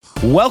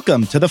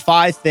Welcome to The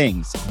 5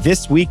 Things,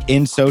 This Week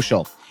in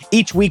Social.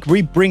 Each week,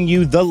 we bring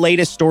you the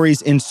latest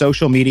stories in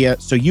social media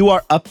so you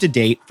are up to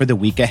date for the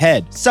week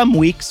ahead. Some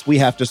weeks, we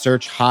have to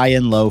search high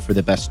and low for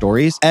the best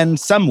stories. And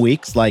some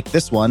weeks, like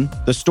this one,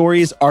 the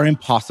stories are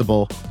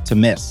impossible to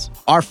miss.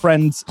 Our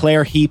friends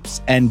Claire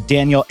Heaps and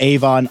Daniel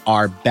Avon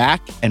are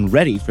back and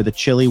ready for the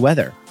chilly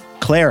weather.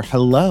 Claire,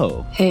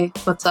 hello. Hey,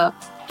 what's up?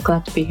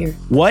 Glad to be here.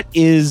 What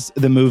is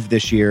the move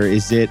this year?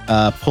 Is it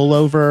a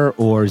pullover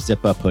or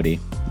zip-up hoodie?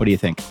 What do you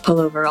think?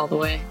 Pullover all the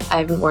way. I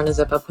haven't worn a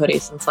zip-up hoodie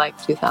since like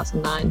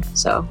 2009,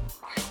 so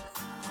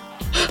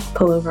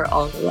pullover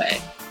all the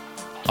way.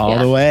 All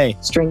the way.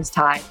 Strings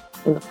tied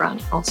in the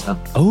front also.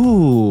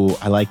 Oh,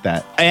 I like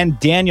that. And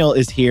Daniel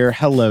is here.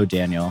 Hello,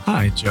 Daniel.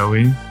 Hi,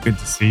 Joey. Good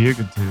to see you.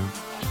 Good to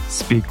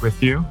speak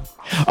with you.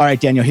 All right,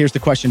 Daniel, here's the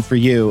question for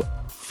you.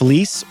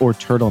 Fleece or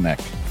turtleneck?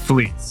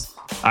 Fleece.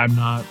 I'm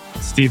not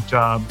Steve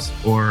Jobs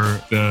or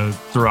the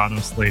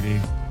Theranos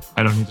lady.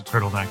 I don't need a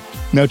turtleneck.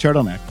 No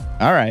turtleneck.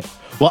 All right.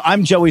 Well,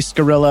 I'm Joey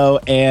Scarillo,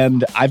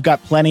 and I've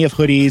got plenty of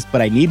hoodies,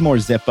 but I need more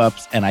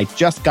zip-ups, and I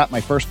just got my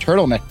first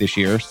turtleneck this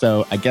year,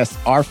 so I guess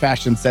our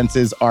fashion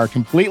senses are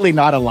completely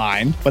not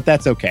aligned, but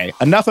that's okay.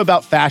 Enough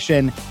about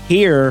fashion.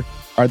 Here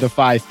are the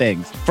 5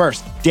 things.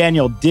 First,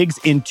 Daniel digs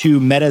into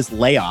Meta's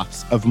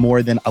layoffs of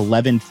more than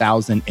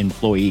 11,000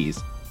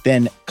 employees.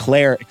 Then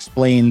Claire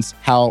explains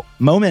how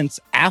moments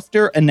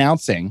after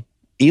announcing,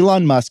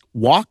 Elon Musk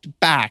walked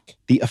back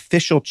the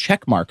official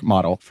checkmark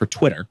model for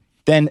Twitter.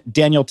 Then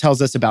Daniel tells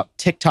us about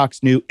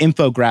TikTok's new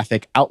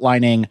infographic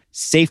outlining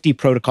safety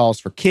protocols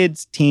for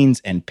kids,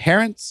 teens, and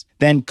parents.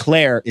 Then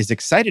Claire is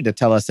excited to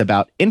tell us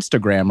about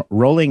Instagram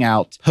rolling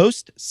out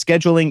post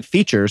scheduling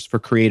features for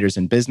creators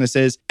and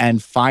businesses.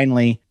 And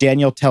finally,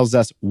 Daniel tells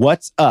us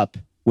what's up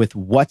with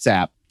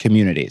WhatsApp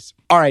communities.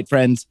 All right,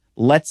 friends.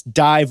 Let's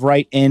dive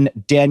right in.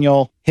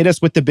 Daniel, hit us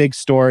with the big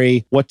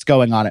story. What's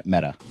going on at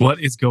Meta? What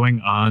is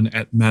going on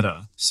at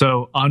Meta?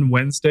 So on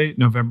Wednesday,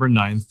 November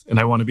 9th, and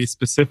I want to be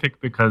specific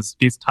because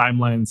these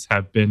timelines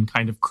have been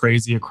kind of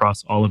crazy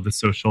across all of the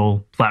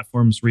social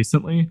platforms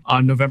recently.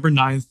 On November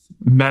 9th,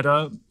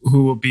 Meta,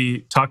 who will be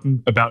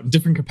talking about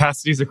different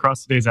capacities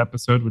across today's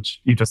episode,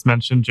 which you just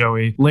mentioned,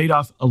 Joey, laid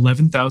off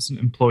 11,000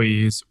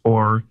 employees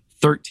or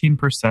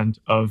 13%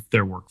 of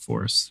their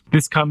workforce.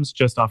 This comes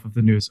just off of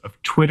the news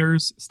of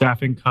Twitter's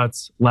staffing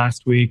cuts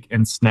last week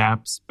and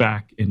Snap's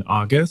back in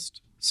August.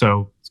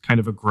 So it's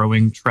kind of a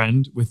growing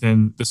trend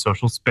within the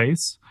social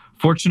space.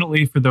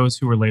 Fortunately, for those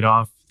who were laid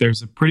off,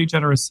 there's a pretty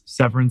generous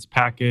severance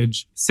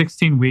package,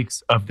 16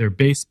 weeks of their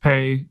base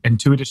pay and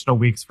 2 additional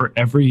weeks for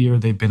every year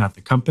they've been at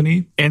the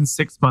company, and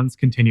 6 months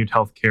continued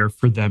healthcare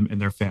for them and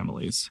their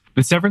families.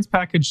 The severance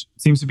package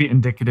seems to be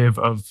indicative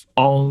of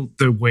all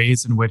the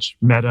ways in which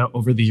Meta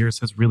over the years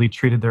has really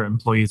treated their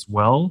employees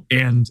well.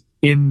 And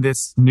in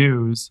this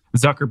news,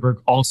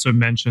 Zuckerberg also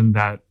mentioned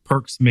that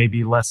perks may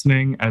be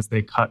lessening as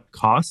they cut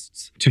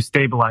costs to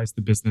stabilize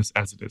the business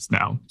as it is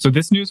now. So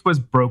this news was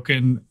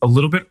broken a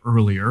little bit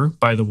earlier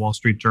by the Wall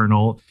Street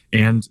Journal,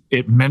 and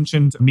it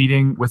mentioned a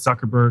meeting with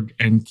Zuckerberg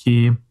and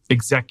key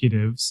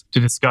executives to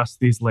discuss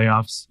these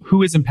layoffs.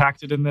 Who is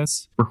impacted in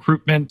this?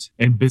 Recruitment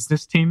and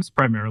business teams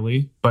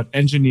primarily, but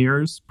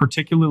engineers,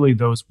 particularly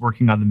those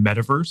working on the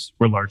metaverse,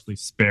 were largely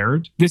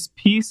spared. This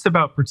piece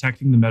about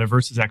protecting the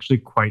metaverse is actually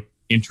quite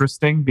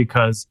interesting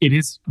because it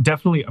is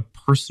definitely a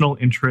personal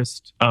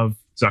interest of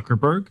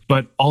Zuckerberg,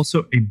 but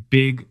also a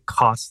big,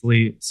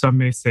 costly, some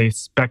may say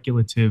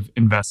speculative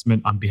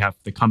investment on behalf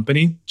of the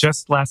company.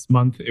 Just last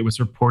month, it was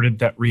reported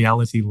that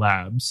Reality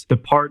Labs, the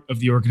part of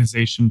the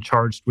organization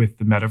charged with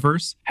the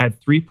metaverse,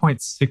 had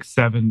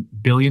 $3.67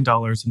 billion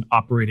in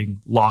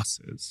operating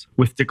losses,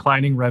 with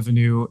declining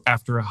revenue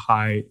after a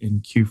high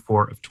in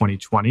Q4 of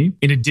 2020.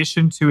 In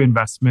addition to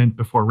investment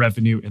before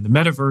revenue in the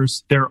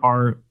metaverse, there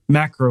are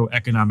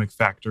macroeconomic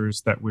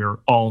factors that we're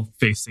all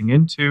facing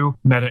into.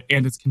 Meta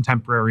and its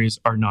contemporaries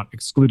are not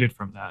excluded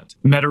from that.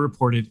 Meta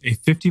reported a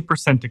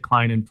 50%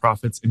 decline in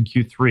profits in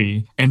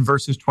Q3, and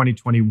versus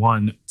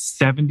 2021,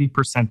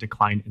 70%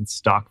 decline in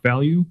stock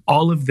value.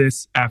 All of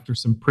this after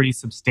some pretty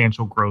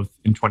substantial growth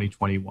in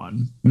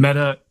 2021.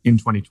 Meta in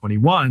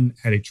 2021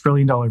 had $1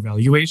 trillion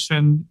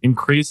valuation,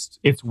 increased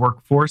its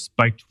workforce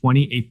by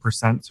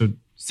 28%. So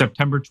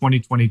September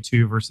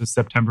 2022 versus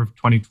September of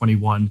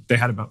 2021, they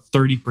had about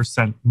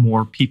 30%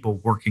 more people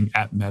working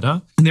at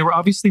Meta. And they were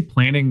obviously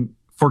planning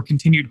for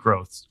continued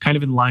growth, kind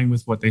of in line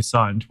with what they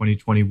saw in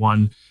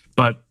 2021.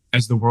 But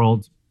as the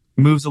world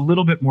moves a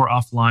little bit more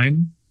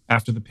offline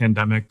after the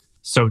pandemic,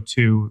 so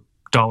too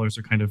dollars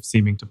are kind of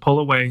seeming to pull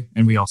away.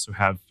 And we also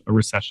have a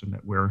recession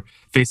that we're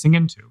facing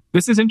into.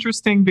 This is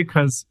interesting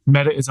because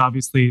Meta is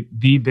obviously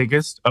the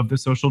biggest of the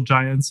social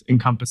giants,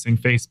 encompassing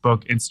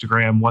Facebook,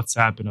 Instagram,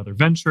 WhatsApp, and other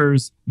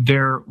ventures.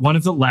 They're one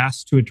of the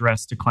last to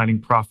address declining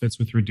profits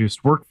with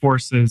reduced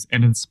workforces.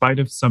 And in spite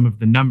of some of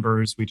the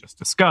numbers we just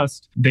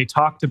discussed, they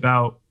talked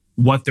about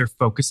what they're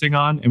focusing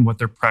on and what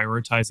they're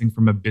prioritizing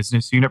from a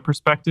business unit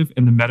perspective.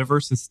 And the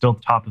metaverse is still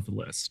top of the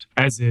list,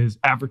 as is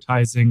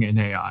advertising and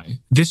AI.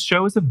 This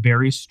shows a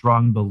very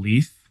strong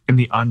belief in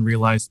the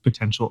unrealized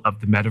potential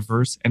of the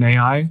metaverse and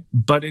AI,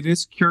 but it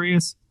is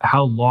curious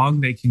how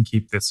long they can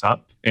keep this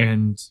up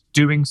and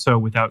doing so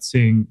without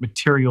seeing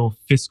material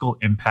fiscal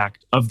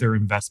impact of their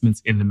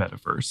investments in the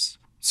metaverse.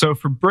 So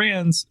for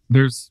brands,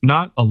 there's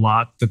not a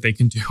lot that they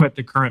can do at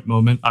the current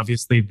moment.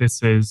 Obviously,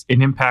 this is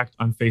an impact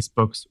on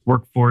Facebook's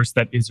workforce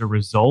that is a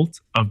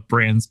result of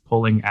brands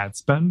pulling ad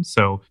spend.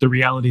 So the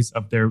realities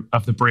of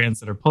the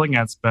brands that are pulling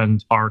ad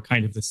spend are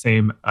kind of the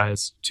same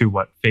as to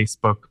what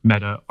Facebook,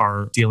 Meta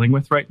are dealing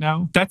with right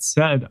now. That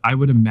said, I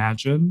would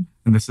imagine,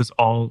 and this is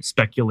all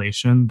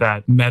speculation,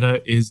 that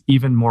Meta is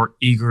even more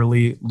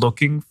eagerly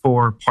looking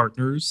for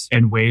partners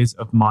and ways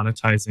of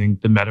monetizing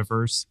the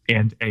metaverse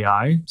and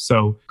AI.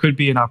 So could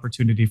be an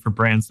opportunity for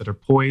brands that are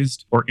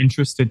poised or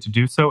interested to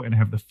do so and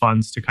have the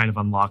funds to kind of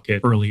unlock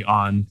it early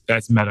on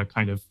as Meta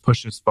kind of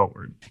pushes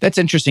forward. That's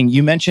interesting.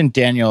 You mentioned,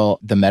 Daniel,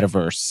 the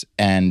metaverse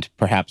and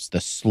perhaps the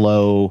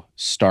slow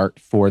start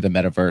for the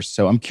metaverse.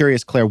 So I'm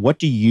curious, Claire, what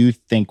do you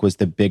think was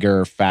the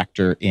bigger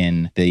factor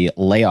in the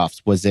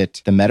layoffs? Was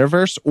it the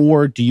metaverse,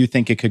 or do you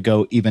think it could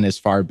go even as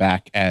far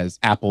back as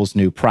Apple's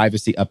new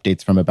privacy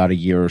updates from about a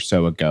year or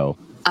so ago?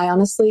 I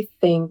honestly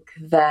think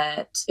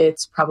that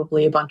it's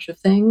probably a bunch of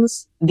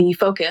things. The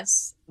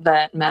focus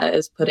that Meta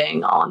is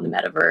putting on the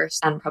metaverse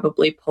and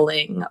probably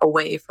pulling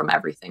away from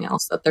everything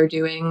else that they're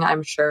doing,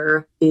 I'm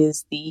sure,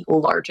 is the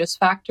largest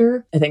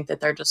factor. I think that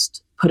they're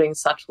just putting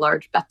such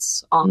large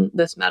bets on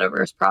this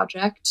metaverse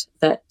project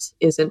that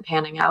isn't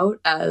panning out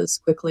as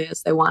quickly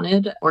as they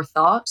wanted or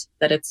thought,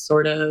 that it's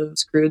sort of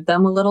screwed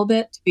them a little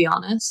bit, to be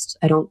honest.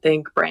 I don't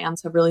think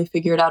brands have really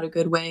figured out a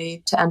good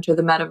way to enter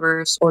the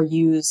metaverse or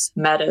use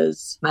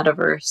Meta's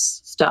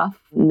metaverse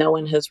stuff. No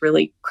one has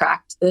really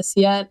cracked this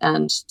yet.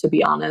 And to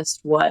be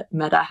honest, what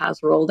Meta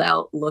has rolled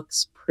out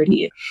looks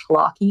pretty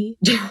schlocky.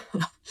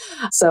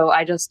 So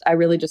I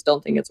really just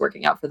don't think it's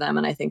working out for them.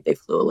 And I think they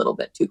flew a little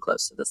bit too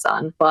close to the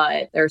sun.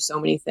 But there are so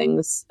many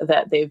things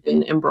that they've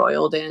been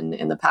embroiled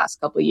in the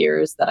past couple of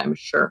years that I'm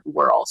sure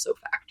were also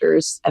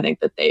factors. I think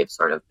that they've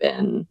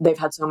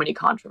had so many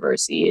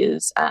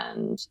controversies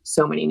and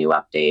so many new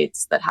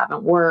updates that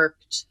haven't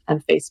worked.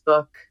 And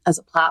Facebook as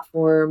a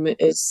platform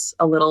is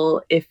a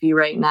little iffy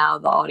right now.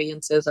 The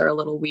audiences are a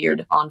little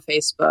weird on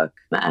Facebook,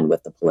 and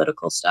with the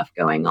political stuff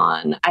going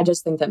on, I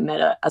just think that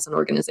Meta as an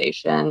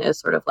organization is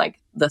sort of like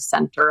the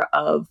center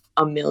of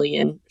a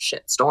million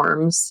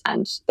shitstorms,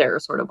 and they're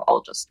sort of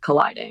all just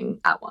colliding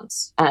at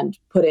once, and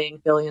putting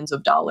billions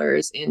of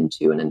dollars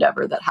into an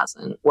endeavor that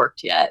hasn't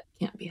worked yet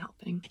can't be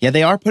helping. Yeah,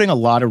 they are putting a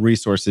lot of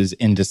resources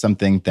into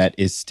something that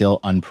is still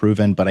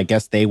unproven, but I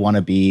guess they want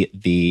to be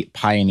the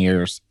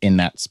pioneers in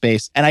that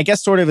space. And I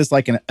guess sort of as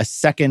like a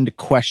second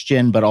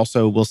question, but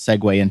also we'll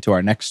segue into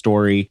our next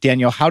story.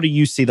 Daniel, how do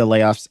you see the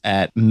layoffs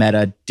at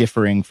Meta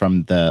differing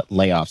from the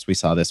layoffs we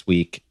saw this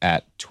week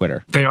at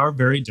Twitter? They are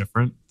very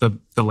different, the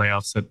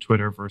layoffs at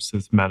Twitter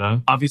versus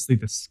Meta. Obviously,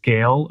 the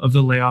scale of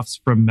the layoffs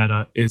from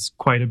Meta is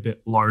quite a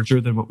bit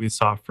larger than what we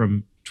saw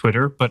from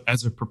Twitter, but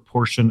as a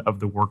proportion of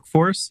the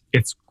workforce,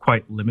 it's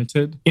quite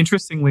limited.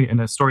 Interestingly, in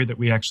a story that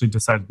we actually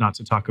decided not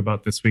to talk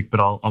about this week, but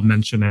I'll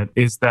mention it,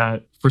 is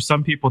that for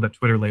some people that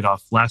Twitter laid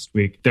off last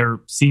week, there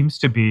seems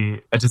to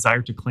be a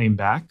desire to claim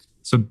back.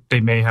 So they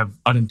may have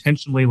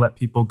unintentionally let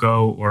people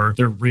go, or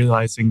they're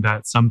realizing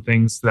that some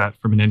things that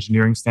from an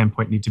engineering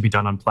standpoint need to be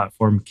done on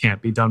platform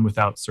can't be done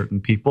without certain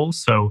people.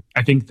 So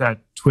I think that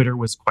Twitter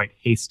was quite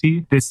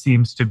hasty. This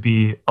seems to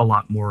be a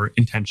lot more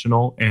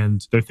intentional,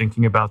 and they're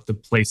thinking about the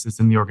places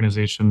in the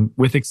organization,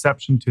 with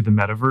exception to the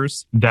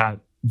metaverse, that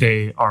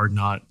they are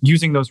not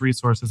using those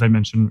resources. I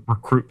mentioned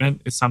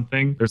recruitment is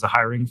something. There's a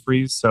hiring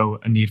freeze, so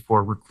a need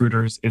for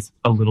recruiters is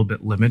a little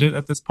bit limited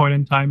at this point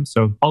in time.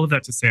 So all of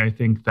that to say, I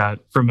think that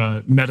from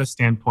a Meta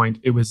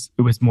standpoint, it was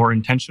more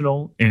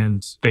intentional,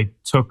 and they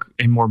took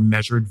a more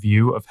measured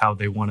view of how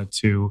they wanted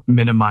to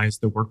minimize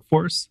the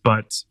workforce.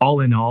 But all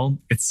in all,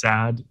 it's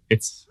sad.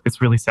 It's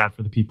really sad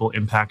for the people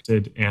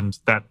impacted, and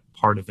that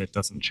part of it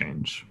doesn't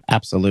change.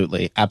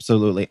 Absolutely.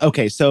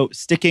 Okay, so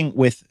sticking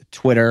with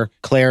Twitter,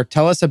 Claire,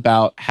 tell us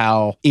about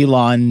how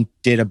Elon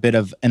did a bit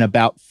of an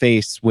about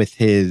face with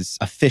his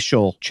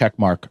official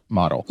checkmark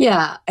model.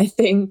 Yeah, I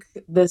think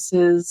this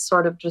is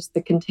sort of just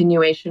the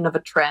continuation of a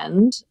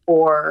trend,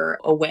 or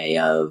a way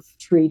of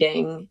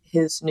treating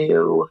his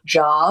new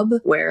job,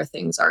 where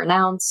things are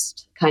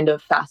announced kind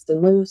of fast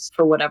and loose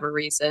for whatever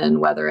reason,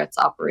 whether it's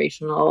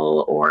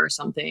operational or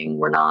something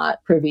we're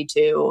not privy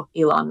to.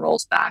 Elon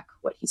rolls back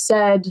what he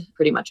said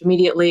pretty much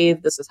immediately.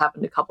 This has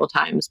happened a couple of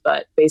times,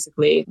 but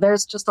basically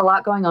there's just a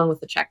lot going on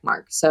with the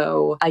checkmark.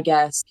 So I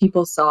guess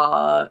people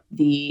saw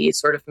the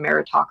sort of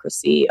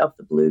meritocracy of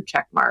the blue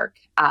checkmark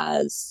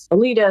as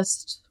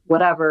elitist,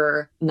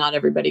 whatever, not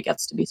everybody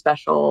gets to be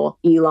special.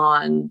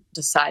 Elon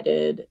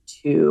decided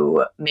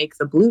to make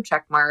the blue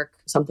check mark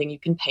something you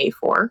can pay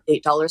for,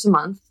 $8 a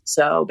month.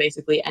 So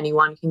basically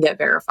anyone can get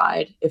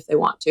verified if they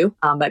want to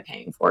by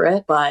paying for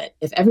it. But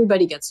if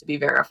everybody gets to be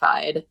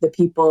verified, the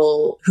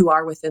people who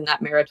are within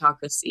that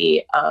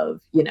meritocracy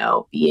of,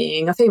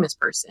 being a famous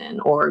person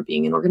or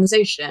being an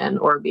organization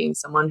or being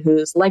someone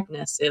whose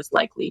likeness is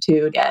likely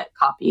to get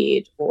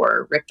copied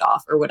or ripped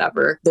off or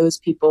whatever, those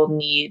people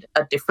need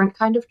a different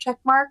kind of check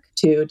mark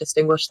to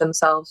distinguish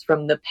themselves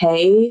from the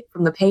paid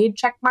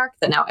check mark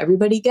that now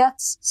everybody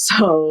gets.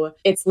 So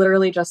it's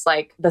literally just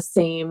like the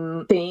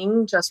same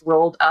thing, just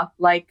rolled up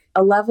like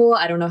a level.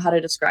 I don't know how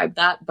to describe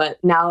that,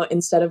 but now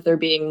instead of there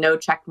being no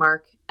check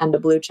mark and a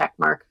blue check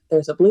mark,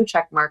 there's a blue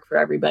check mark for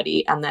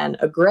everybody and then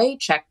a gray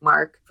check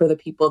mark for the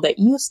people that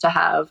used to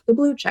have the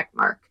blue check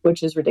mark,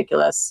 which is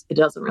ridiculous. It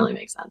doesn't really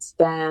make sense.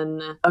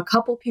 Then a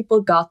couple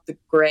people got the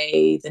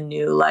gray, the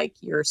new, like,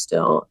 you're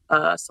still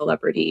a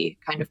celebrity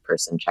kind of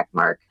person check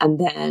mark. And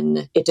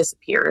then it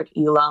disappeared.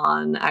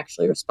 Elon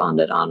actually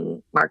responded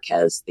on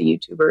Marquez, the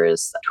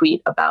YouTuber's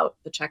tweet about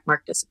the check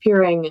mark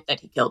disappearing, that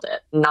he killed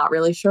it. Not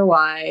really sure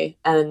why.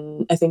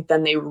 And I think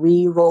then they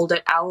re-rolled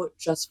it out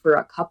just for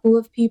a couple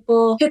of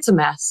people. It's a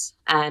mess.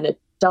 And it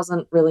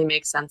doesn't really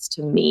make sense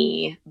to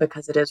me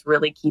because it is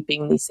really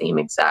keeping the same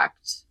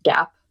exact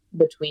gap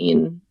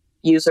between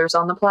users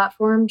on the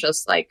platform,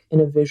 just like in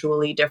a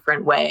visually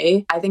different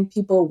way. I think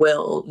people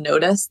will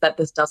notice that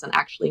this doesn't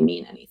actually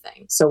mean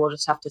anything. So we'll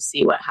just have to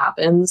see what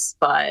happens.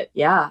 But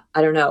yeah,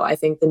 I don't know. I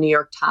think the New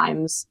York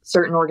Times,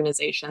 certain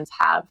organizations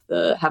have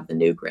the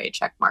new gray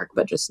check mark,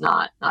 but just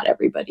not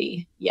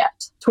everybody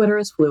yet. Twitter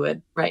is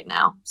fluid right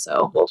now,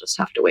 so we'll just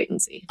have to wait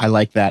and see. I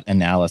like that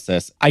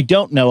analysis. I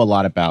don't know a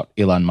lot about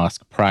Elon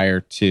Musk prior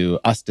to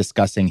us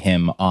discussing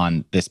him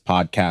on this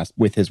podcast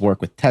with his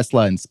work with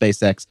Tesla and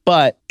SpaceX,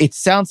 but it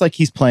sounds like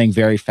he's playing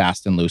very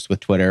fast and loose with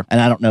Twitter. And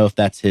I don't know if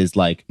that's his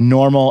like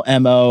normal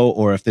MO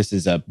or if this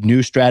is a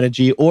new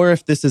strategy or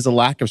if this is a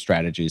lack of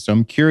strategy. So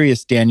I'm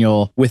curious,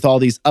 Daniel, with all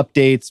these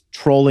updates,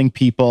 trolling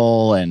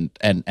people and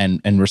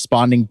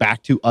responding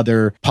back to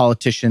other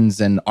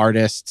politicians and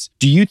artists,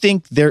 do you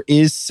think there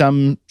is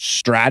some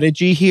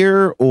strategy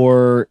here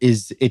or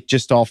is it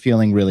just all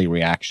feeling really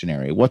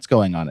reactionary? What's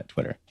going on at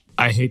Twitter?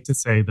 I hate to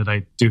say that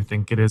I do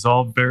think it is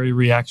all very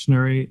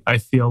reactionary. I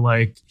feel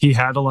like he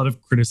had a lot of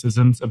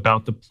criticisms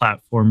about the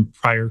platform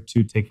prior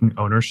to taking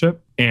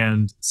ownership,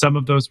 and some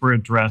of those were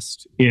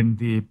addressed in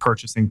the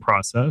purchasing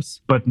process.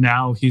 But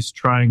now he's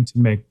trying to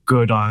make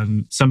good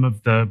on some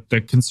of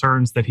the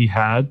concerns that he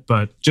had.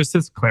 But just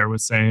as Claire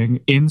was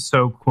saying, in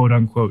so quote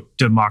unquote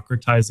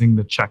democratizing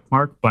the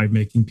checkmark by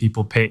making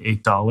people pay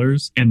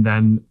 $8 and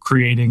then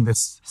creating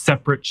this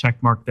separate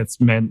checkmark that's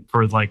meant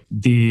for like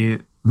the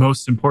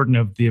most important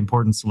of the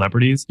important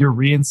celebrities, you're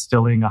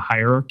reinstilling a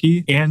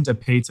hierarchy and a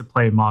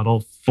pay-to-play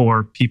model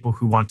for people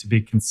who want to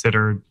be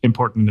considered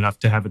important enough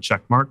to have a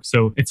check mark.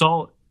 So it's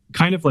all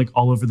kind of like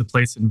all over the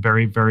place and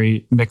very,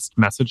 very mixed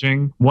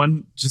messaging.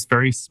 One just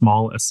very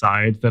small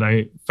aside that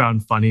I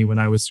found funny when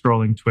I was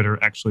scrolling Twitter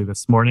actually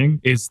this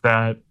morning is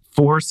that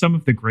for some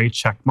of the gray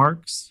check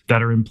marks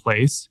that are in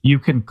place, you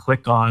can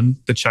click on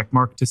the check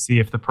mark to see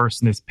if the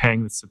person is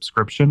paying the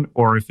subscription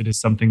or if it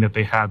is something that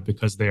they have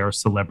because they are a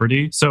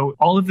celebrity. So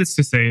all of this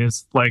to say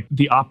is like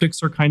the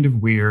optics are kind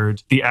of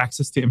weird. The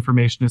access to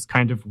information is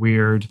kind of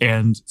weird.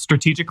 And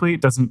strategically,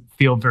 it doesn't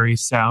feel very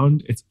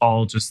sound. It's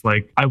all just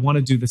like, I want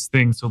to do this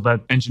thing. So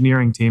let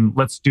engineering team,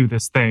 let's do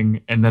this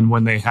thing. And then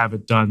when they have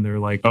it done, they're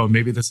like, oh,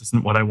 maybe this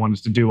isn't what I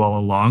wanted to do all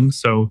along.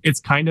 So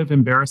it's kind of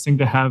embarrassing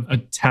to have a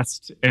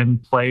test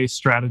and play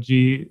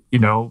strategy,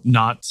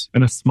 not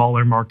in a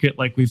smaller market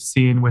like we've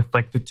seen with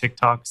like the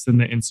TikToks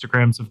and the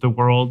Instagrams of the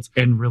world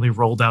and really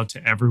rolled out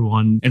to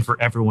everyone and for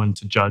everyone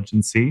to judge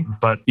and see.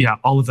 But yeah,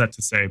 all of that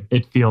to say,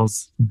 it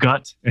feels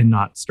gut and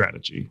not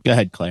strategy. Go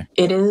ahead, Claire.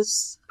 It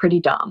is pretty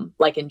dumb,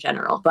 like in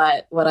general.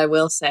 But what I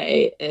will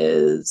say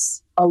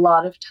is a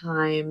lot of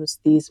times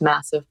these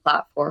massive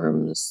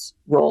platforms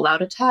roll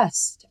out a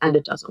test and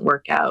it doesn't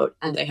work out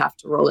and they have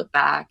to roll it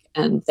back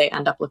and they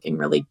end up looking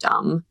really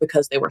dumb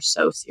because they were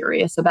so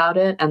serious about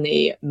it and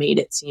they made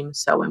it seem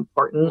so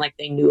important, like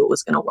they knew it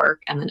was going to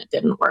work and then it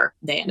didn't work.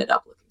 They ended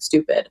up looking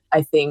stupid.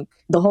 I think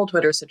the whole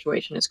Twitter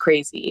situation is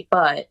crazy,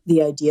 but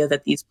the idea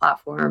that these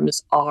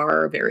platforms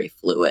are very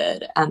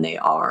fluid and they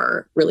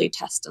are really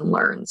test and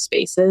learn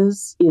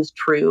spaces is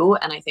true.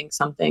 And I think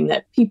something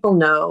that people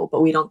know,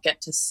 but we don't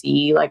get to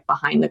see like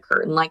behind the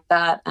curtain like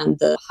that, and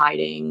the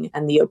hiding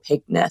and the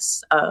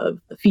opaqueness of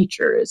the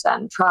features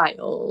and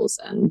trials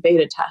and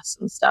beta tests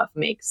and stuff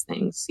makes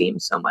things seem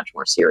so much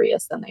more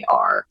serious than they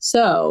are.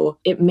 So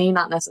it may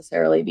not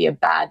necessarily be a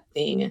bad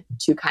thing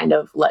to kind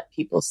of let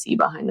people see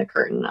behind the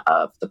curtain explanation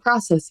of the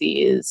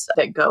processes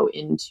that go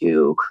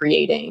into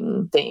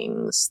creating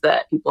things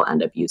that people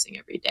end up using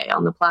every day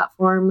on the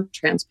platform.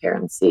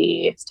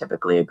 Transparency is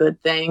typically a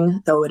good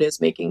thing, though it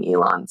is making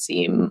Elon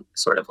seem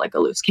sort of like a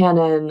loose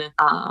cannon,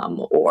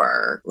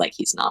 or like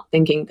he's not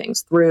thinking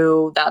things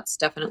through. That's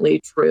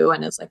definitely true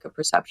and is like a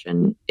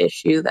perception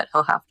issue that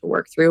he'll have to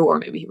work through, or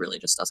maybe he really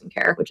just doesn't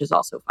care, which is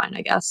also fine,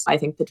 I guess. I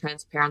think the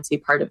transparency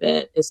part of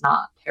it is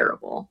not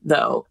terrible,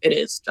 though it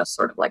is just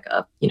sort of like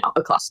a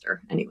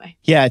cluster anyway.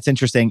 Yeah, it's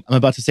interesting. I'm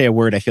about to say a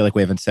word I feel like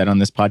we haven't said on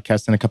this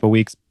podcast in a couple of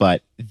weeks,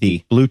 but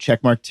the blue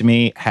checkmark to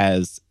me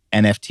has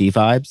NFT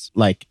vibes.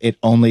 Like, it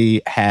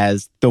only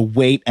has the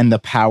weight and the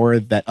power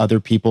that other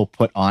people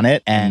put on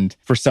it. And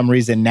for some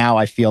reason now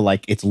I feel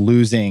like it's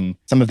losing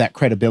some of that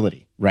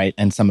credibility, right?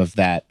 And some of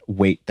that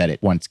weight that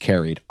it once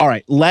carried. All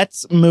right,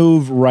 let's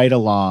move right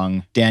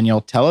along.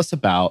 Daniel, tell us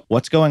about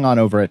what's going on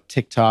over at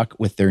TikTok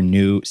with their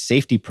new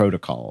safety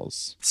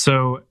protocols.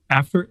 So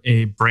after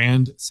a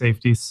brand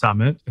safety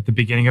summit at the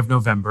beginning of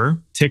November,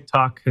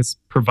 TikTok has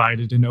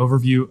provided an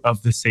overview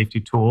of the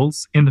safety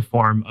tools in the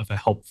form of a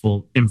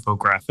helpful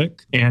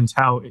infographic and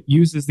how it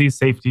uses these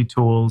safety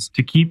tools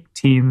to keep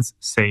teens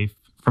safe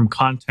from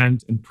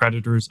content and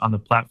predators on the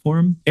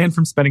platform and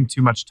from spending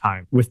too much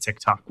time with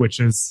TikTok, which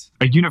is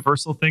a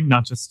universal thing,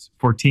 not just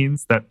for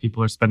teens, that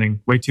people are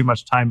spending way too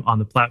much time on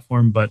the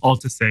platform, but all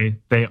to say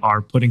they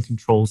are putting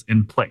controls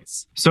in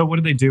place. So what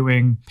are they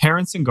doing?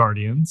 Parents and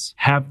guardians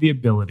have the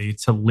ability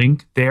to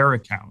link their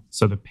account,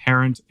 so the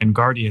parent and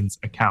guardian's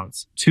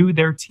accounts, to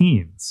their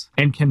teens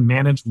and can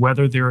manage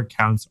whether their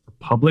accounts are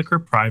public or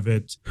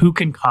private, who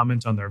can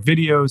comment on their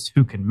videos,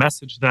 who can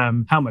message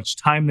them, how much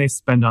time they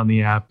spend on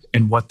the app,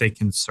 and what they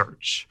can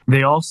search.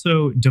 They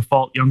also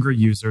default younger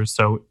users.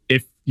 So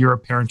if you're a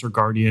parent or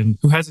guardian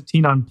who has a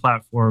teen on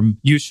platform,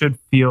 you should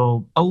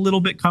feel a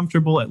little bit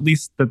comfortable. At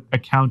least the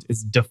account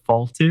is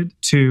defaulted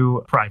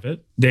to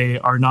private. They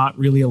are not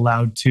really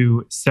allowed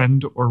to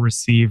send or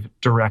receive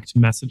direct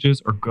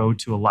messages or go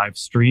to a live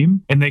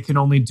stream. And they can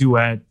only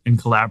duet and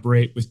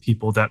collaborate with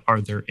people that are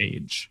their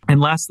age.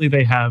 And lastly,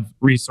 they have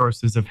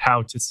resources of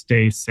how to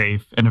stay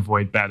safe and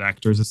avoid bad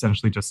actors,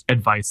 essentially just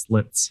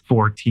advicelets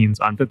for teens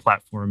on the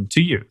platform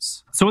to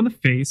use. So in the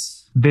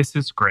face, this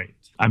is great.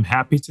 I'm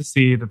happy to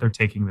see that they're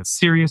taking this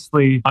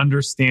seriously,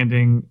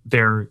 understanding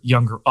their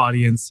younger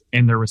audience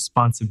and their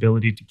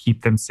responsibility to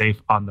keep them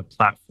safe on the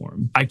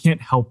platform. I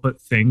can't help but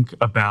think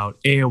about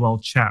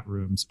AOL chat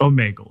rooms,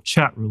 Omegle,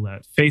 Chat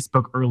Roulette,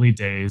 Facebook early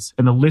days,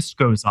 and the list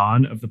goes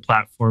on of the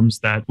platforms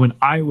that when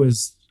I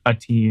was a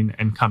teen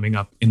and coming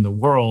up in the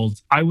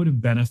world, I would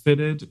have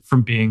benefited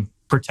from being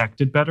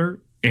protected better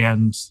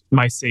and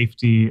my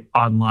safety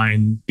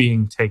online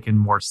being taken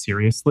more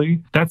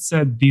seriously. That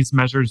said, these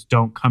measures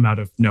don't come out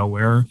of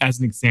nowhere. As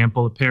an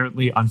example,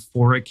 apparently on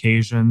 4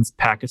 occasions,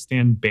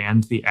 Pakistan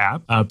banned the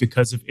app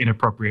because of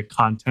inappropriate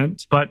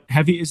content. But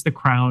heavy is the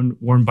crown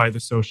worn by the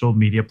social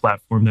media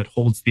platform that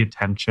holds the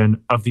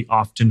attention of the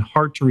often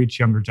hard to reach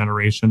younger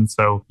generation.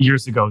 So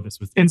years ago, this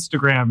was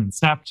Instagram and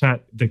Snapchat.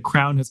 The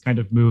crown has kind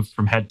of moved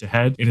from head to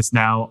head. It is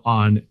now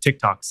on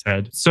TikTok's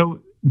head. So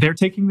they're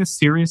taking this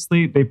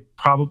seriously. They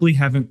probably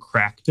haven't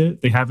cracked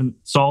it. They haven't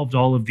solved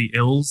all of the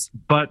ills,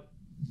 but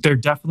they're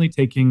definitely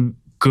taking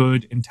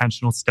good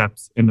intentional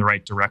steps in the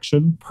right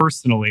direction.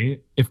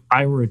 Personally, if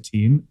I were a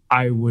teen,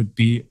 I would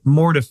be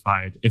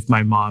mortified if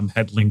my mom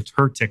had linked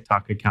her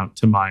TikTok account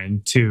to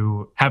mine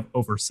to have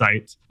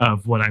oversight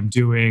of what I'm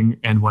doing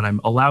and what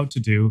I'm allowed to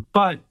do.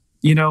 But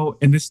you know,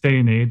 in this day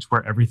and age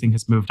where everything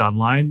has moved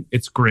online,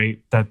 it's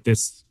great that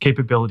this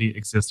capability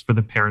exists for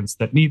the parents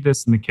that need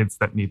this and the kids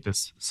that need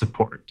this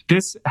support.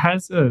 This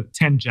has a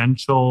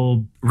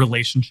tangential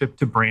relationship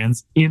to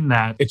brands in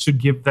that it should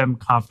give them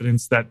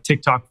confidence that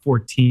TikTok for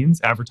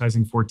teens,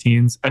 advertising for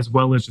teens, as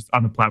well as just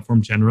on the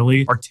platform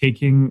generally, are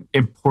taking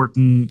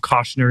important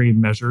cautionary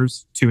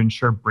measures to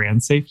ensure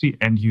brand safety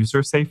and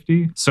user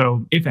safety.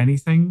 So if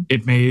anything,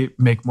 it may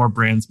make more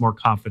brands more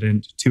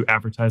confident to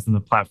advertise on the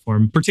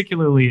platform,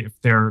 particularly if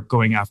they're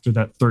going after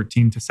that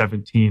 13 to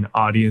 17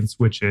 audience,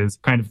 which is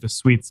kind of the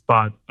sweet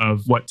spot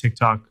of what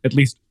TikTok, at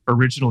least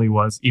originally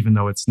was, even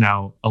though it's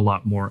now a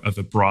lot more of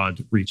a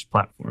broad reach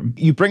platform.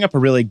 You bring up a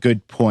really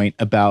good point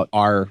about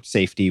our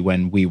safety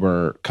when we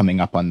were coming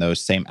up on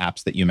those same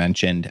apps that you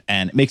mentioned.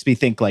 And it makes me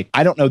think, like,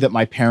 I don't know that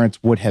my parents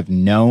would have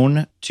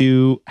known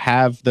to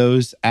have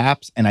those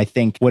apps. And I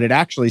think what it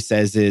actually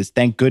says is,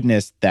 thank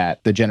goodness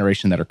that the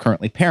generation that are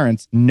currently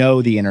parents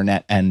know the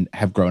internet and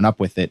have grown up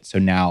with it, so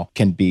now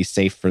can be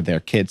safe for their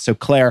kids. So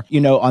Claire,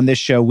 you know, on this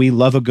show, we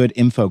love a good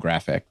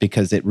infographic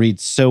because it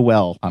reads so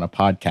well on a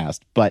podcast.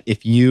 But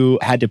if you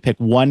had to pick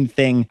one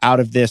thing out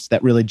of this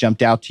that really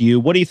jumped out to you,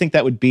 what do you think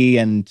that would be,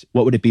 and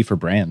what would it be for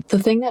brands? The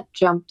thing that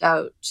jumped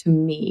out to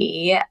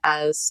me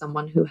as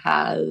someone who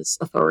has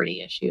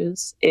authority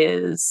issues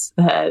is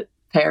that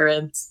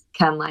parents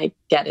can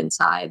get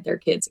inside their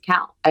kid's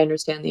account. I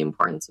understand the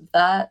importance of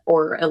that,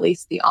 or at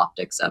least the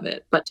optics of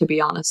it. But to be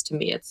honest, to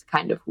me, it's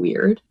kind of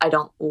weird. I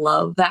don't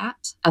love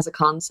that as a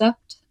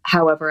concept.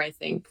 However, I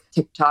think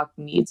TikTok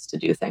needs to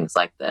do things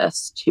like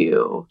this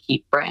to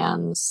keep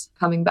brands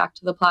coming back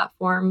to the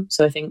platform.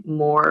 So I think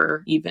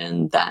more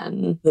even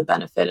than the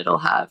benefit it'll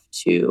have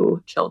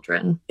to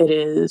children, it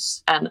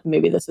is, and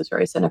maybe this is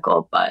very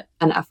cynical, but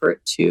an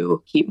effort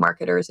to keep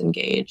marketers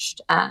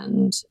engaged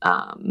and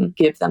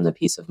give them the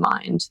peace of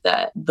mind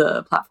that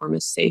the platform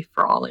is safe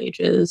for all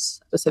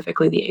ages,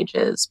 specifically the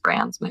ages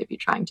brands might be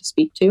trying to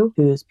speak to,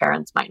 whose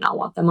parents might not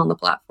want them on the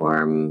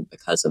platform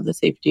because of the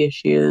safety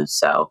issues.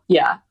 So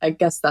yeah, I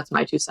guess that's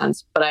my 2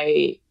 cents. But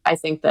I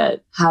think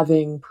that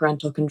having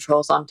parental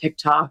controls on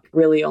TikTok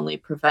really only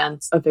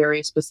prevents a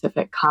very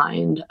specific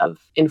kind of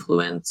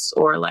influence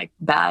or like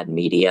bad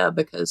media,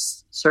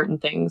 because certain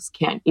things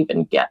can't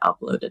even get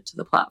uploaded to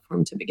the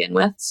platform to begin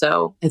with.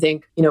 So I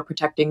think,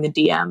 protecting the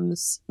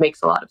DMs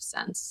makes a lot of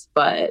sense,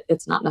 but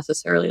it's not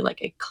necessarily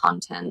like a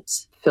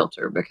content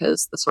filter,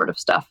 because the sort of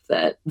stuff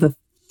that the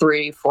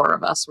 3-4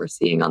 of us were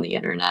seeing on the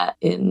internet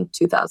in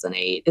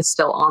 2008 is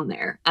still on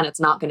there, and it's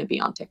not going to be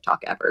on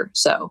TikTok ever.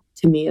 So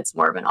to me, it's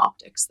more of an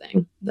optics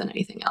thing than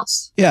anything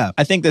else. Yeah,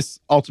 I think this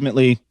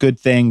ultimately good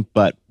thing,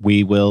 but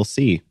we will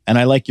see. And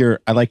I like your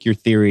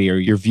theory or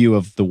your view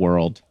of the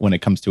world when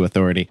it comes to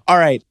authority. All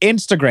right,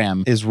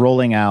 Instagram is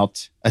rolling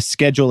out a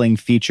scheduling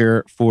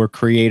feature for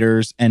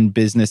creators and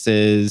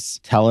businesses.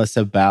 Tell us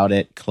about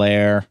it,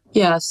 Claire.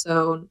 Yeah,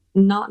 so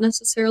not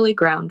necessarily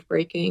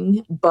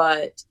groundbreaking,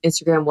 but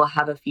Instagram will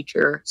have a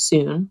feature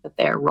soon that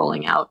they're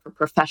rolling out for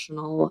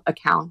professional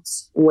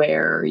accounts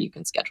where you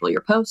can schedule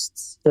your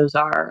posts. Those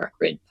are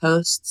grid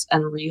posts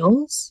and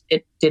reels.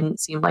 It didn't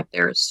seem like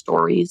there's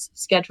stories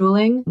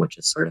scheduling, which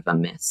is sort of a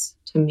miss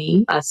to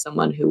me as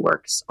someone who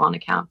works on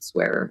accounts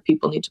where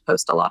people need to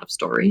post a lot of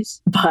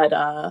stories. But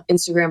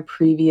Instagram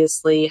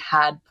previously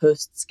had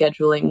post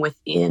scheduling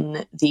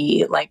within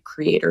the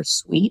creator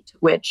suite,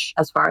 which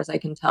as far as I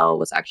can tell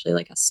was actually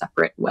like a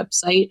separate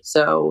website.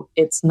 So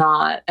it's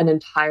not an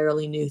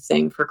entirely new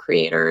thing for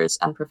creators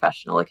and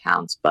professional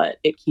accounts, but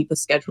it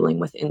keeps scheduling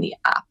within the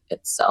app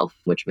itself,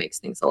 which makes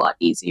things a lot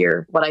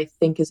easier. What I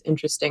think is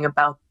interesting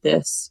about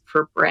this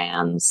for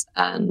brands,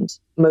 and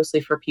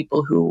mostly for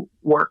people who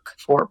work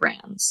for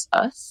brands,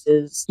 us,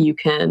 is you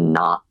can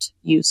not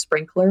use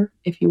Sprinklr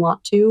if you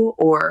want to,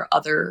 or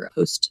other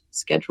post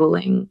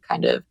scheduling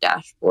kind of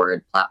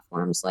dashboard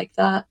platforms like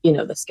that,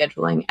 the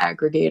scheduling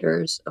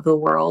aggregators of the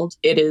world.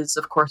 It is,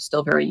 of course,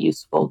 still very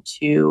useful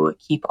to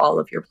keep all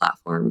of your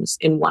platforms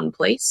in one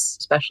place,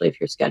 especially if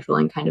you're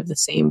scheduling kind of the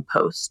same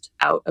post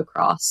out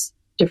across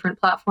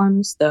different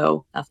platforms,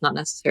 though that's not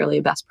necessarily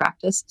a best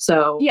practice.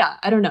 So yeah,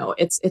 I don't know.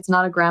 It's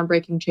not a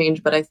groundbreaking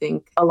change, but I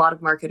think a lot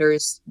of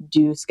marketers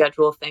do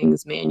schedule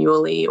things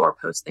manually or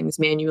post things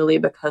manually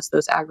because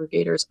those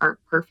aggregators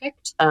aren't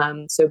perfect.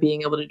 So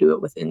being able to do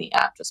it within the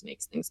app just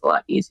makes things a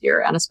lot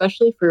easier. And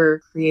especially for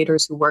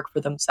creators who work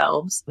for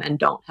themselves and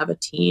don't have a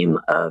team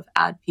of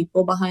ad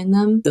people behind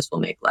them, this will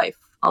make life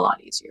a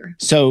lot easier.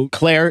 So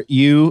Claire,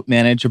 you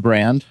manage a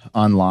brand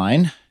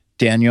online.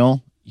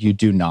 Daniel, you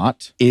do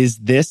not. Is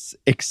this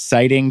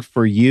exciting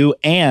for you?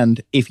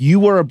 And if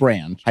you were a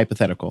brand,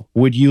 hypothetical,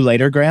 would you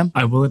latergram?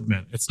 I will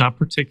admit, it's not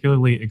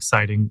particularly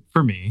exciting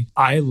for me.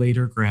 I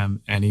latergram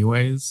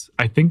anyways.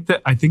 I think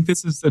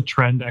this is a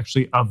trend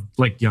actually of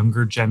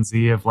younger Gen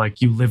Z, of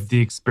you live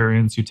the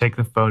experience, you take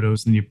the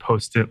photos and you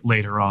post it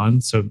later on.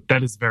 So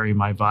that is very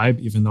my vibe,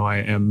 even though I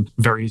am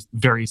very,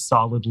 very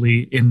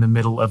solidly in the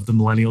middle of the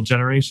millennial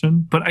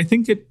generation. But I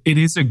think it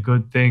is a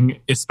good thing,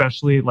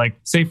 especially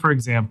say, for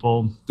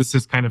example, this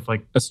is kind of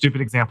a stupid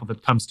example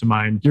that comes to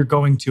mind. You're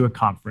going to a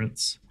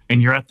conference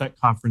and you're at that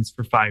conference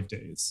for 5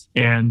 days,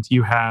 and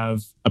you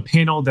have a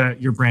panel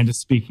that your brand is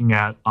speaking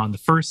at on the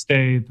first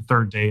day, the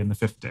third day, and the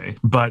fifth day.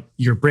 But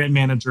your brand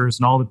managers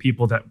and all the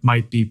people that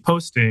might be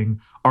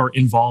posting are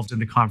involved in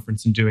the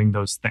conference and doing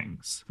those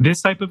things.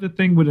 This type of a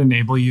thing would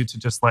enable you to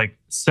just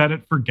set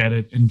it, forget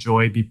it,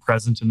 enjoy, be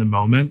present in the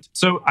moment.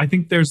 So I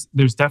think there's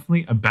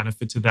definitely a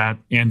benefit to that.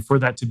 And for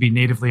that to be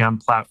natively on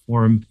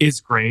platform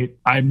is great.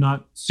 I'm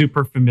not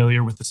super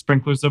familiar with the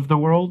Sprinklrs of the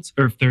world,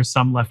 or if there's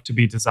some left to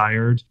be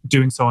desired.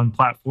 Doing so on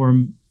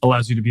platform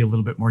allows you to be a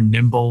little bit more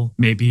nimble.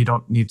 Maybe you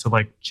don't need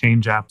to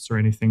change apps or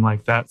anything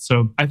like that.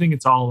 So I think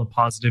it's all a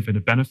positive and a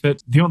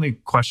benefit. The only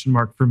question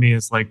mark for me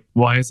is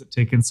why has it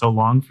taken so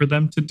long for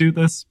them to do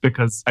this?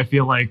 Because I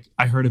feel like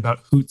I heard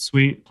about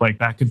Hootsuite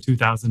back in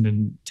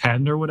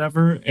 2010 or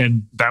whatever,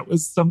 and that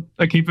was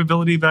a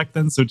capability back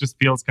then. So it just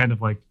feels kind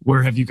of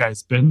where have you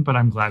guys been? But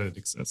I'm glad it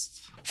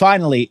exists.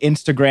 Finally,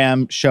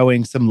 Instagram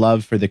showing some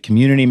love for the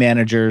community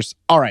managers.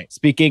 All right,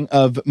 speaking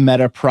of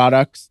Meta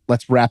products,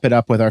 let's wrap it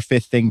up with our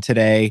fifth thing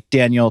today.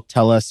 Daniel,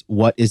 tell us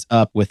what is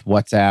up with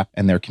WhatsApp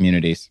and their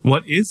communities.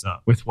 What is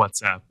up with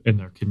WhatsApp and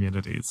their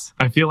communities?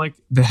 I feel like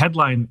the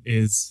headline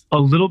is a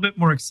little bit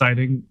more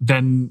exciting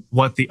than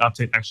what the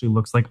update actually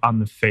looks like on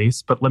the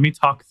face, but let me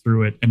talk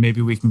through it and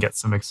maybe we can get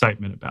some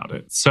excitement about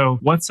it. So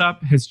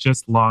WhatsApp has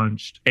just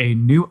launched a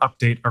new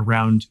update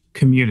around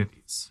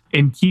communities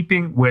in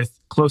keeping with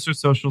closer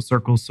social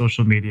circles,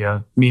 social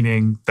media,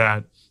 meaning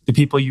that the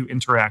people you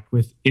interact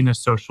with in a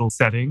social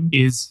setting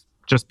is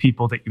just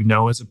people that you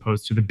know, as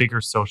opposed to the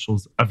bigger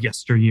socials of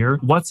yesteryear.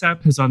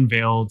 WhatsApp has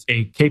unveiled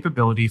a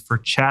capability for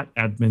chat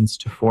admins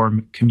to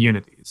form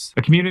communities.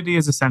 A community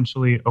is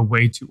essentially a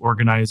way to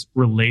organize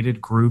related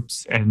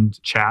groups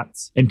and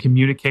chats and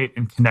communicate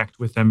and connect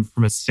with them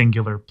from a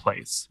singular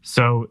place.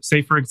 So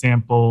say, for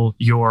example,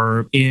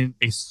 you're in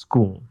a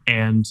school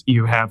and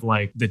you have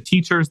like the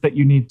teachers that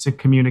you need to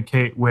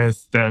communicate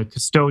with, the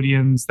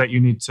custodians that you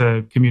need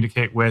to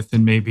communicate with,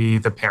 and maybe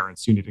the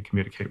parents you need to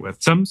communicate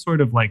with. Some sort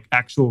of like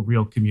actual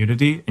real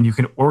community, and you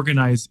can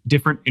organize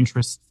different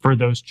interests for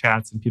those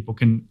chats, and people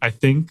can, I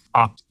think,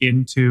 opt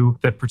into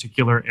the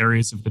particular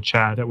areas of the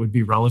chat that would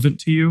be relevant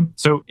to you.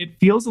 So it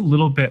feels a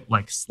little bit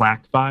like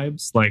Slack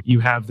vibes. Like you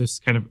have this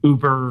kind of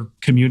Uber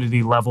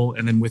community level,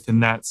 and then within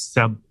that,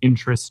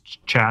 sub-interest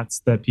chats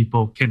that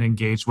people can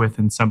engage with,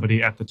 and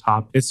somebody at the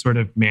top is sort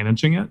of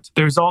managing it.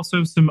 There's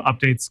also some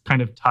updates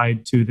kind of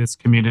tied to this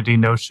community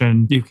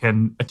notion. You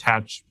can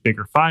attach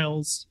bigger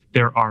files.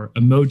 There are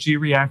emoji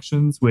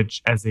reactions,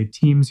 which as a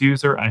Teams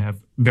user, I have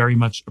very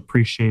much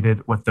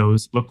appreciated what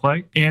those look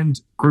like, and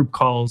group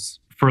calls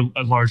for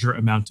a larger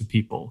amount of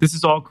people. This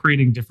is all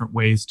creating different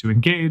ways to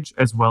engage,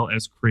 as well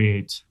as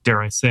create,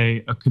 dare I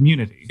say, a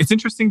community. It's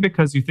interesting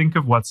because you think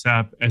of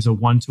WhatsApp as a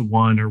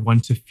one-to-one or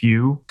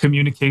one-to-few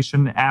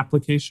communication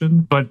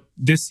application, but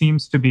this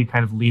seems to be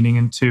kind of leaning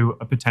into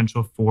a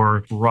potential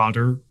for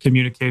broader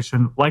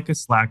communication, like a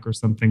Slack or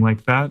something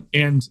like that.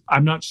 And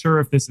I'm not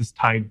sure if this is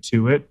tied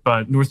to it,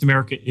 but North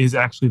America is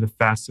actually the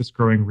fastest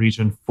growing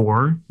region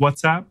for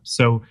WhatsApp.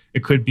 So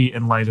it could be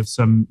in light of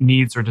some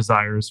needs or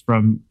desires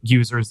from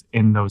users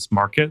in those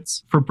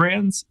markets. For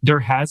brands,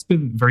 there has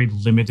been very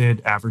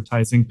limited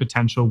advertising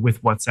potential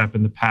with WhatsApp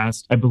in the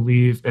past. I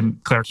believe,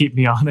 and Claire, keep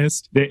me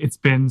honest, it's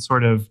been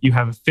sort of, you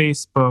have a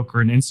Facebook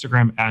or an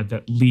Instagram ad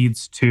that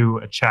leads to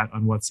a chat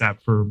on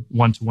WhatsApp for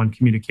one-to-one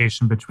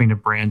communication between a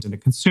brand and a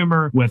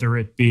consumer, whether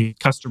it be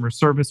customer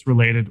service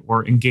related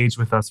or engage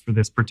with us for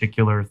this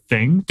particular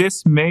thing.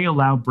 This may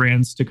allow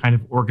brands to kind of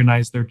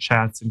organize their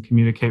chats and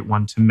communicate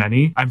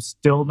one-to-many. I'm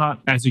still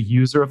not, as a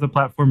user of the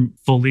platform,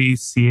 fully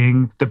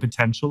seeing the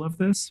potential of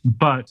this,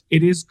 but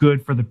it is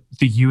good for the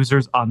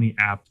users on the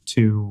app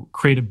to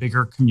create a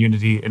bigger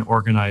community and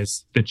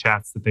organize the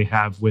chats that they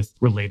have with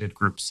related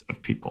groups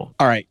of people.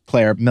 All right,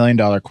 Claire, $1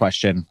 million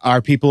question.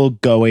 Are people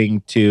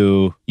going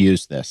to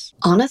use this?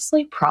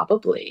 Honestly,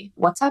 probably.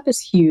 WhatsApp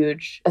is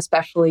huge,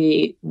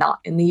 especially not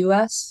in the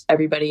US.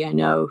 Everybody I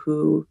know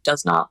who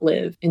does not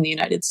live in the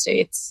United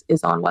States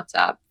is on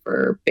WhatsApp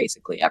for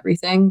basically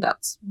everything.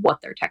 That's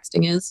what their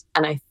texting is.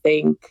 And I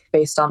think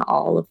based on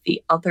all of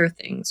the other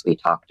things we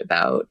talked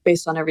about,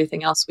 based on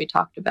everything else we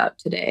talked about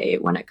today,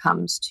 when it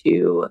comes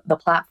to the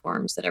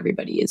platforms that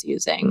everybody is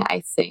using,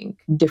 I think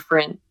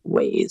different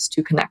ways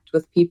to connect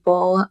with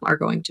people are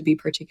going to be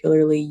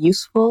particularly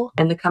useful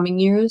in the coming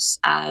years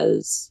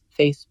as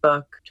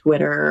Facebook,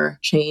 Twitter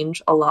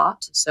change a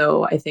lot.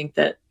 So I think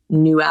that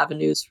new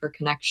avenues for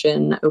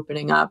connection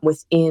opening up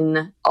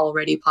within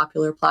already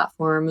popular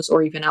platforms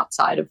or even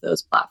outside of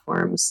those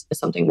platforms is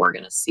something we're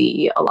going to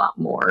see a lot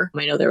more.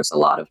 I know there was a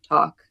lot of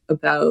talk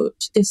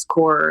about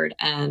Discord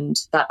and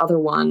that other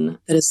one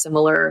that is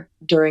similar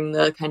during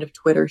the kind of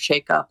Twitter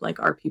shakeup. Like,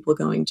 are people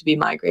going to be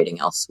migrating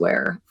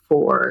elsewhere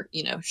for,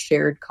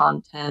 shared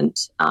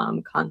content,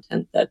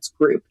 content that's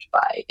grouped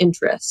by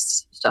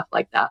interests, stuff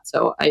like that.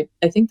 So I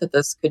think that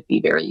this could be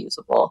very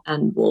usable,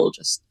 and we'll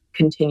just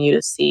continue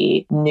to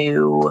see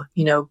new,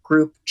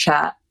 group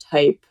chat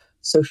type,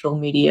 social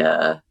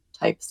media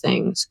type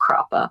things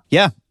crop up.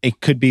 Yeah,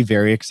 it could be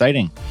very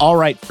exciting. All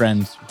right,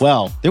 friends.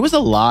 Well, there was a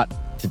lot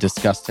to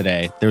discuss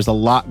today. There's a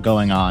lot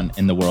going on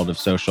in the world of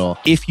social.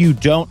 If you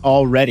don't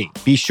already,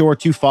 be sure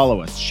to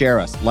follow us, share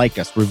us, like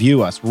us,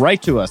 review us,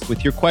 write to us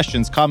with your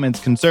questions, comments,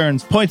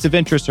 concerns, points of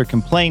interest, or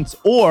complaints,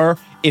 or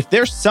if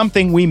there's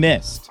something we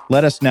missed,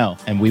 let us know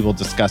and we will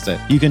discuss it.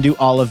 You can do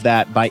all of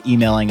that by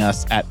emailing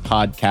us at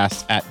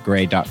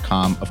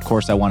podcasts@grey.com. Of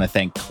course, I want to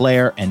thank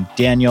Claire and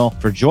Daniel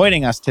for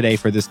joining us today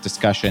for this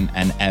discussion.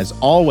 And as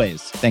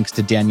always, thanks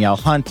to Danielle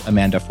Hunt,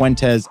 Amanda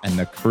Fuentes, and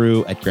the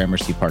crew at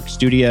Gramercy Park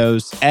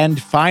Studios. And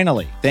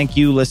finally, thank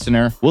you,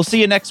 listener. We'll see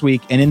you next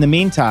week. And in the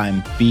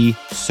meantime, be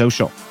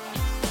social.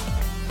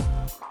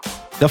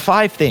 The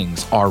 5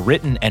 Things are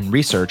written and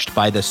researched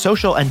by the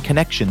Social and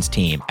Connections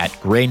team at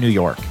Grey New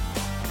York.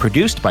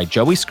 Produced by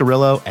Joey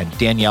Scarillo and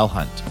Danielle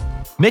Hunt.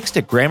 Mixed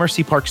at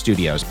Gramercy Park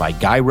Studios by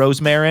Guy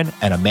Rosemarin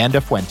and Amanda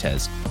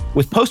Fuentes,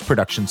 with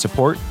post-production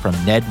support from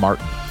Ned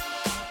Martin.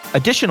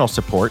 Additional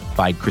support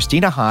by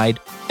Christina Hyde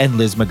and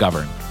Liz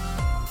McGovern.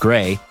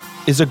 Grey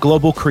is a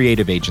global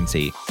creative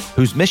agency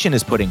whose mission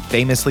is putting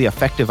famously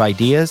effective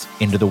ideas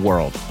into the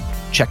world.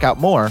 Check out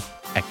more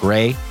at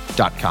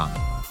grey.com.